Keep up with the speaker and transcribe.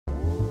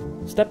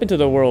Step into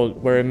the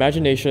world where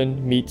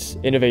imagination meets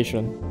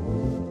innovation.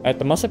 At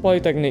Temasek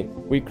Polytechnic,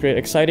 we create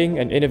exciting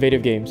and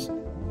innovative games.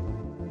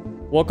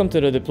 Welcome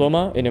to the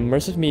Diploma in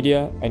Immersive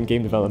Media and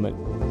Game Development.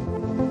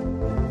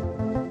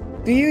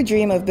 Do you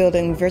dream of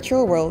building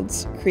virtual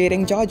worlds,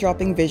 creating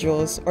jaw-dropping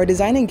visuals, or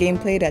designing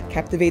gameplay that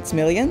captivates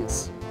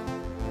millions?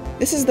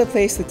 This is the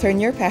place to turn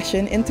your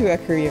passion into a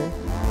career.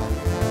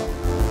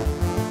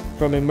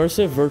 From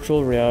immersive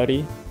virtual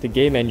reality to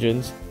game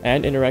engines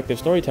and interactive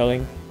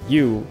storytelling,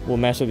 you will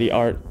master the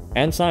art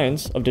and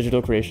science of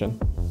digital creation.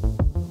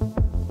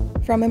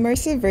 From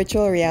immersive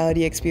virtual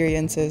reality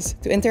experiences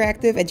to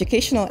interactive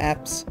educational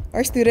apps,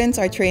 our students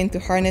are trained to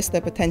harness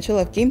the potential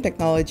of game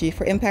technology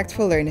for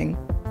impactful learning.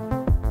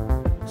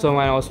 So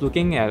when I was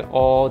looking at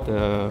all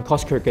the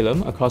course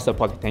curriculum across the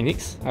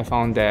polytechnics, I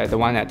found that the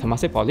one at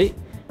Temasek Poly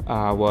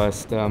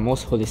was the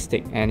most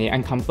holistic, and it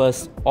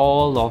encompassed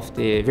all of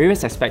the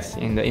various aspects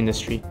in the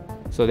industry.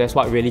 So that's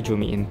what really drew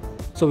me in.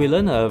 So we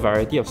learned a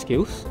variety of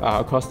skills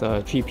across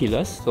the 3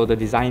 pillars. So the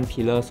design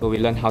pillar, so we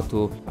learned how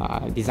to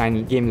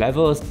design game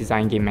levels,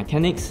 design game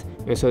mechanics.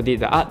 We also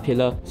did the art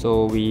pillar,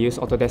 so we used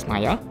Autodesk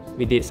Maya.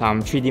 We did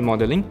some 3D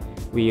modeling.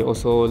 We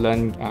also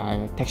learned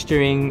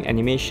texturing,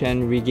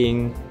 animation,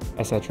 rigging,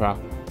 etc.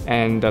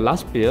 And the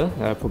last pillar,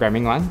 the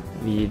programming one,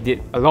 we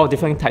did a lot of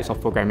different types of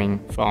programming,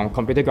 from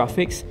computer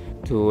graphics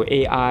to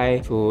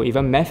AI to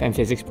even math and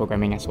physics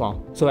programming as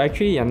well. So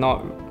actually, you're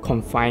not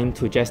confined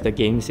to just the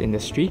games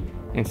industry.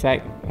 In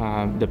fact,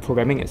 the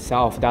programming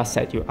itself does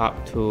set you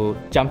up to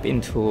jump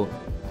into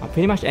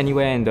pretty much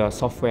anywhere in the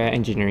software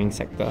engineering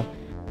sector.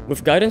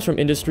 With guidance from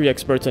industry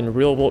experts and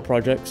real-world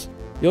projects,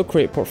 you'll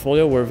create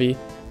portfolio-worthy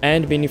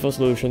and meaningful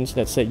solutions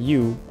that set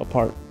you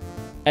apart.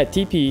 At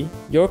TP,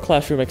 your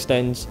classroom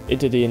extends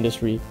into the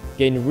industry.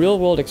 Gain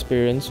real-world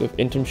experience with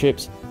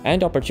internships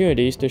and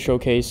opportunities to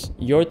showcase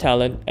your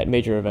talent at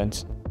major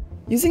events.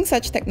 Using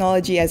such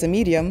technology as a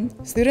medium,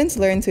 students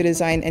learn to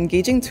design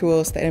engaging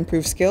tools that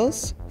improve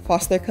skills,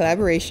 foster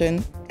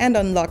collaboration, and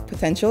unlock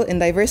potential in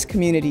diverse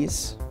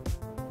communities.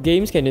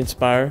 Games can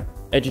inspire,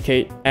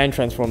 educate, and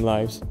transform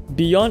lives.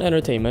 Beyond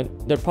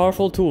entertainment, they're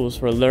powerful tools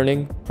for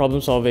learning,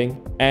 problem-solving,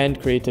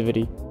 and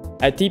creativity.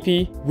 At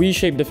TP, we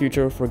shape the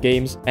future for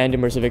games and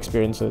immersive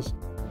experiences.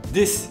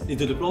 This is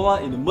the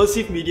Diploma in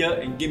Immersive Media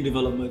and Game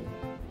Development.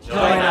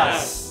 Join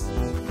us!